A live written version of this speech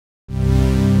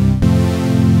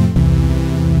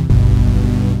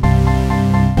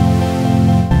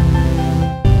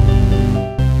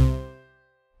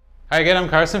Hi again, I'm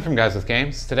Carson from Guys with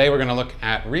Games. Today we're going to look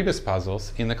at Rebus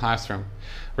Puzzles in the classroom.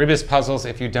 Rebus Puzzles,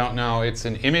 if you don't know, it's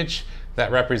an image that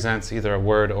represents either a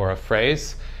word or a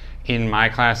phrase. In my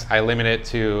class, I limit it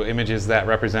to images that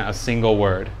represent a single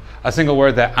word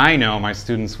that I know my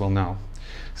students will know.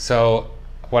 So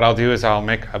what I'll do is I'll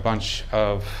make a bunch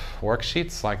of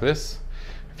worksheets like this.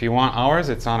 If you want ours,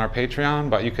 it's on our Patreon,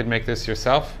 but you could make this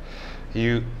yourself.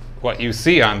 What you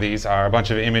see on these are a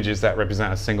bunch of images that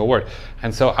represent a single word.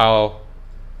 And so I'll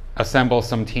assemble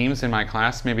some teams in my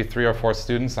class, maybe 3 or 4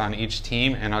 students on each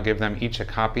team, and I'll give them each a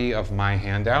copy of my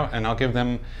handout, and I'll give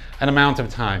them an amount of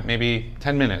time, maybe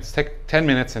 10 minutes. Take 10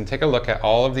 minutes and take a look at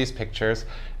all of these pictures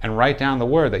and write down the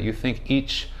word that you think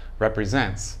each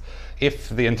represents. If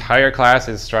the entire class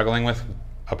is struggling with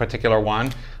a particular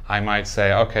one, I might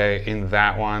say, okay, in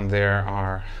that one there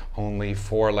are only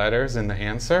 4 letters in the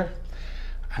answer.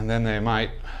 And then they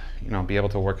might, be able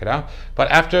to work it out.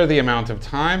 But after the amount of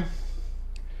time,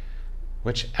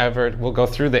 we'll go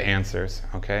through the answers,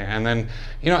 okay? And then,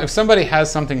 if somebody has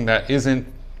something that isn't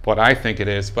what I think it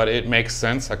is, but it makes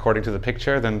sense according to the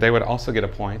picture, then they would also get a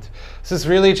point. This is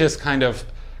really just kind of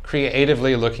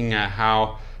creatively looking at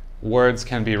how words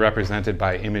can be represented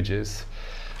by images.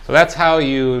 So that's how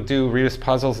you do Rebus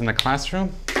Puzzles in the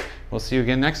classroom. We'll see you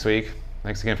again next week.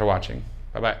 Thanks again for watching.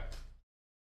 Bye-bye.